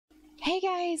Hey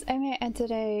guys, I'm here and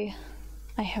today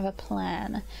I have a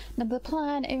plan. Now the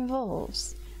plan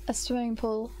involves a swimming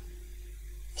pool,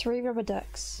 3 rubber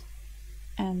ducks,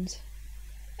 and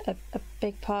a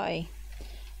big party.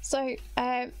 So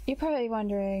you're probably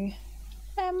wondering,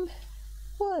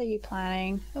 what are you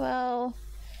planning? Well,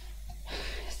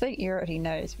 I think you already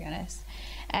know, to be honest.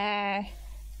 Are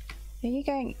you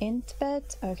going into bed?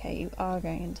 Okay, you are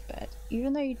going into bed,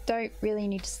 even though you don't really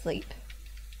need to sleep.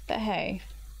 But hey,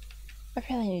 I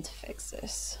really need to fix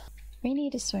this. We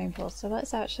need a swimming pool, so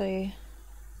let's get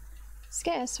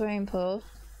a swimming pool.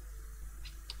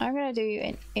 I'm gonna do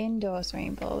an indoor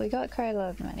swimming pool. We got quite a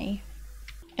lot of money.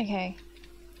 Okay,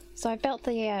 so I built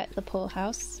the pool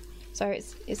house. So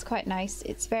it's quite nice.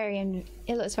 It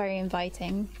looks very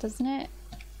inviting, doesn't it?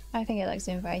 I think it looks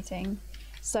inviting.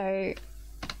 So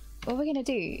what we're gonna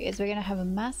do is we're gonna have a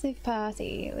massive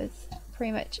party with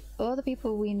pretty much all the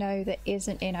people we know that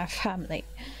isn't in our family.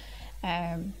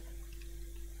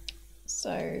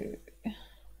 So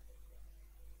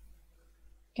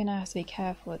gonna have to be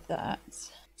careful with that.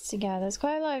 So yeah, there's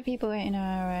quite a lot of people in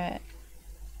our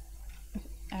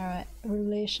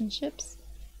relationships.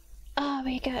 Oh,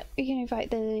 we can invite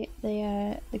the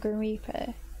Grim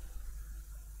Reaper.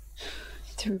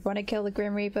 Do we want to kill the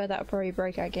Grim Reaper? That'll probably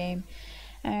break our game.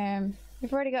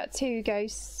 We've already got 2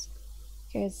 ghosts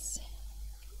because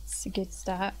it's a good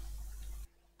start.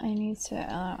 I need to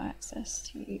allow access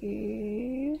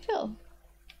to Phil.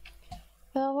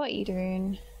 Phil, what are you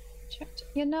doing?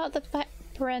 You're not the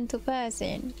parental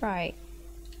person, right?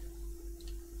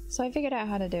 So I figured out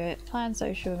how to do it. Plan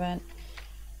social event.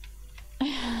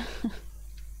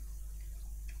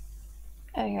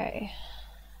 Okay.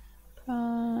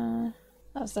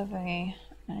 That's definitely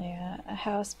a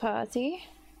house party.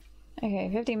 Okay,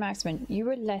 50 maximum. You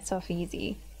were let off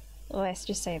easy. Let's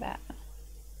just say that.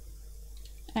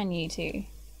 And you too.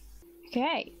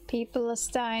 Okay, people are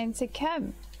starting to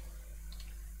come.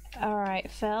 Alright,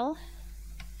 Phil.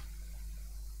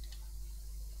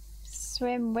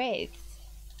 Swim with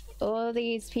all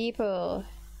these people.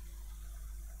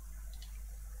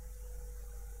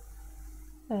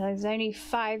 There's only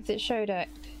 5 that showed up.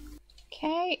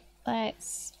 Okay,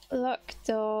 let's lock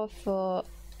door for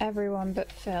everyone but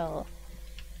Phil.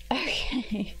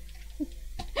 Okay.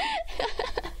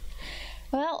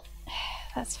 Well,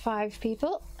 that's 5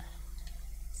 people.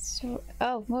 So,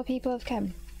 oh, more people have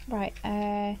come. Right,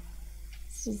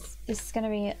 this is gonna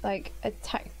be like a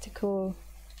tactical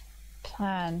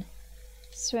plan.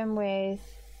 Swim with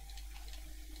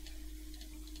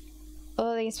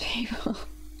all these people.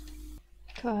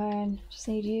 Come on, just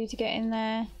need you to get in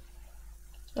there.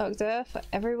 Locked door for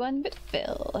everyone but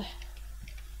Phil.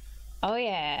 Oh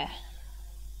yeah.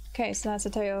 Okay, so that's a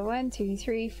total of 1, 2,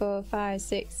 3, 4, 5,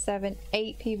 6, 7,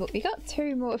 8 people. We got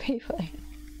 2 more people.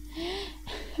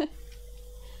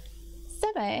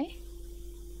 Sammy?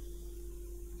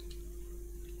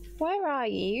 Where are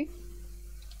you?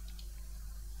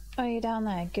 Oh, you're down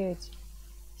there. Good.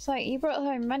 It's like you brought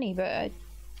home money, but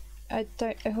I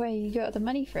don't know where you got the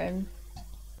money from.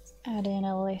 Add in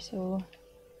a little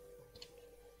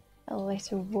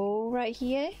wall right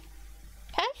here.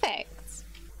 Perfect.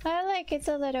 I like it's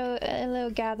a little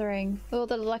gathering. All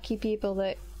the lucky people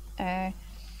that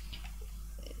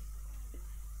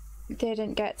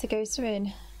didn't get to go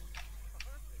swimming.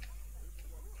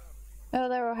 Oh,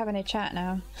 they're all having a chat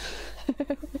now.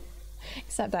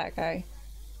 Except that guy.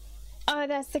 Oh,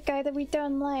 that's the guy that we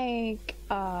don't like.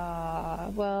 Ah,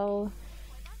 well.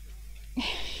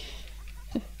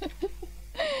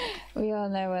 We all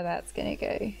know where that's gonna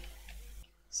go.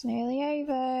 It's nearly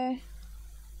over.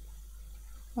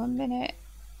 1 minute.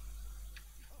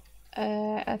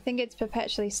 I think it's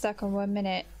perpetually stuck on 1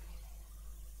 minute.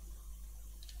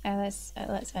 And let's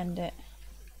end it.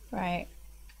 Right.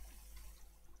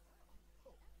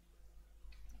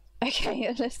 Okay,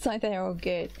 it looks like they're all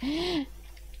good.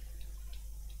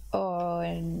 Or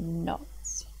not.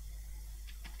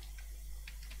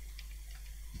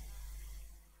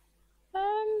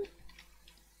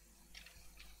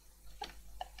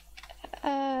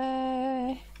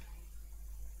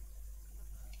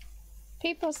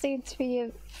 People seem to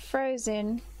be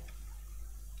frozen,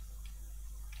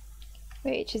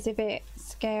 which is a bit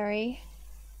scary.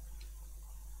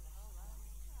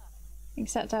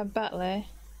 Except our butler.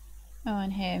 Oh,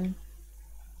 and him.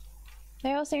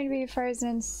 They all seem to be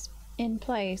frozen in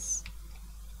place.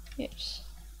 Which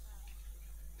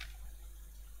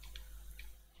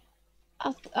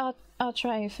I'll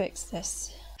try and fix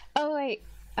this. Oh wait.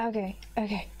 Okay.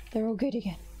 They're all good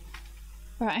again.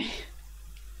 Right.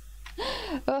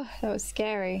 Oh, that was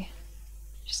scary.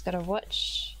 Just gotta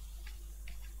watch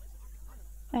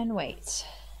and wait.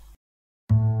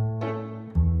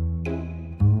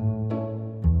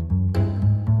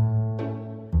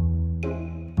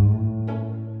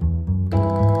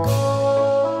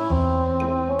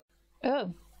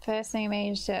 Oh, first name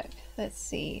age check. Let's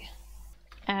see.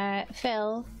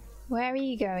 Phil, where are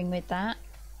you going with that?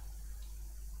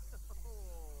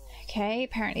 Okay,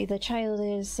 apparently the child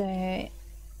is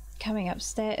coming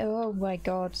upstairs. Oh my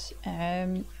god.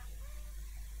 Yeah,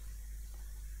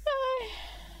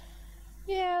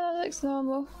 that looks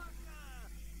normal.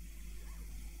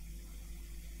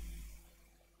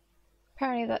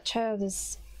 Apparently that child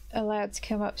is allowed to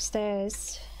come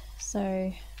upstairs,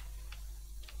 so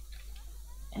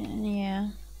yeah,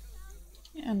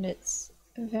 and it's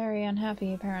very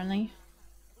unhappy apparently.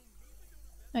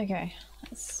 Okay,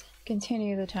 let's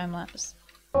continue the time lapse.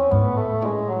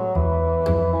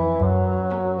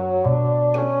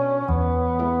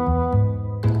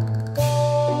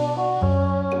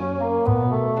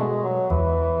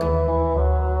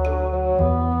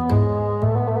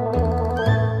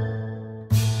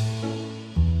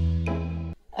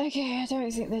 Okay, I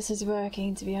don't think this is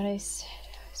working, to be honest.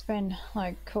 It's been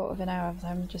like a quarter of an hour of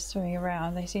them just swimming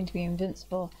around. They seem to be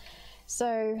invincible.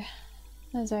 So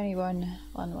there's only one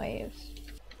wave.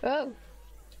 Oh!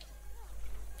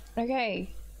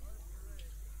 Okay.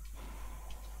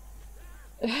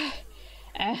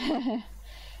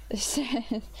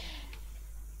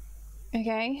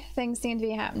 Okay, things seem to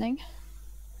be happening.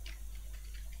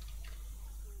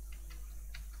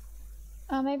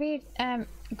 Oh, maybe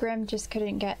Grim just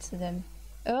couldn't get to them.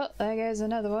 Oh, there goes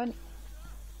another one.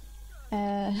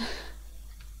 And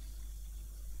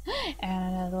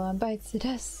another one bites the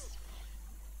dust.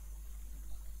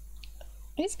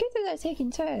 It's good that they're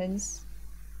taking turns.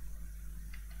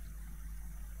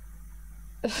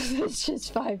 There's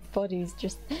just 5 bodies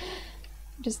just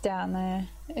down there.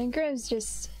 And Grim's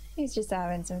he's just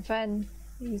having some fun.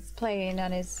 He's playing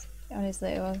on his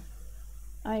little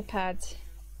iPad.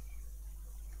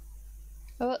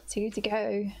 Oh, 2 to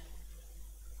go.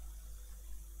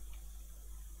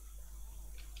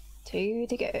 2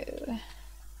 to go.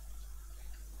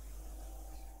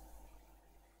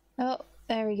 Oh,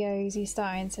 there he goes. He's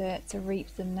starting to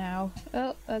reap them now.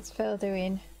 Oh, that's Phil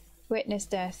doing witness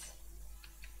death.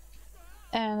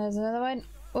 And there's another one.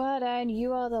 Well done,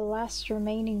 you are the last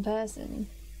remaining person.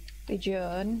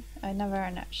 Bjorn. I never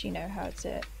actually know how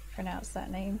to pronounce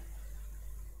that name.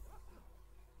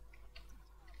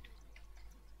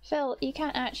 Phil, you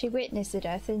can't actually witness the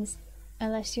death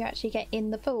unless you actually get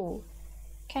in the pool,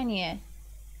 can you?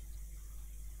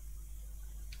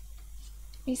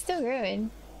 He's still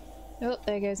going. Oh,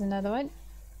 there goes another one.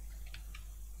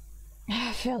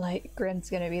 I feel like Grim's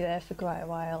gonna be there for quite a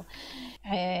while.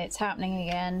 It's happening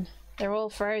again. They're all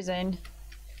frozen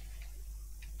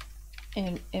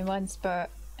in one spot.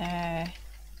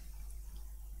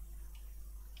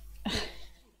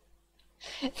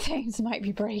 Things might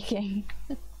be breaking.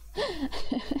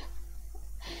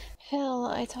 Phil,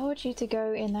 I told you to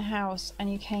go in the house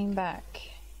and you came back.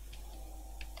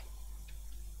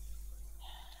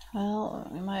 Well,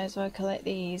 we might as well collect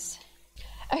these.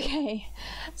 Okay,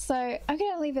 so I'm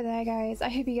gonna leave it there, guys. I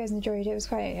hope you guys enjoyed it. It was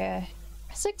quite a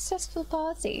successful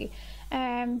party.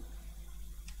 So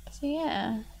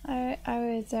yeah, I'd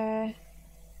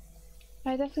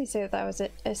definitely say that was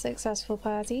a successful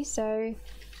party. So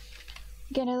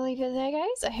gonna leave it there,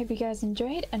 guys. I hope you guys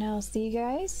enjoyed, and I'll see you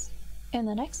guys in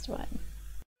the next one.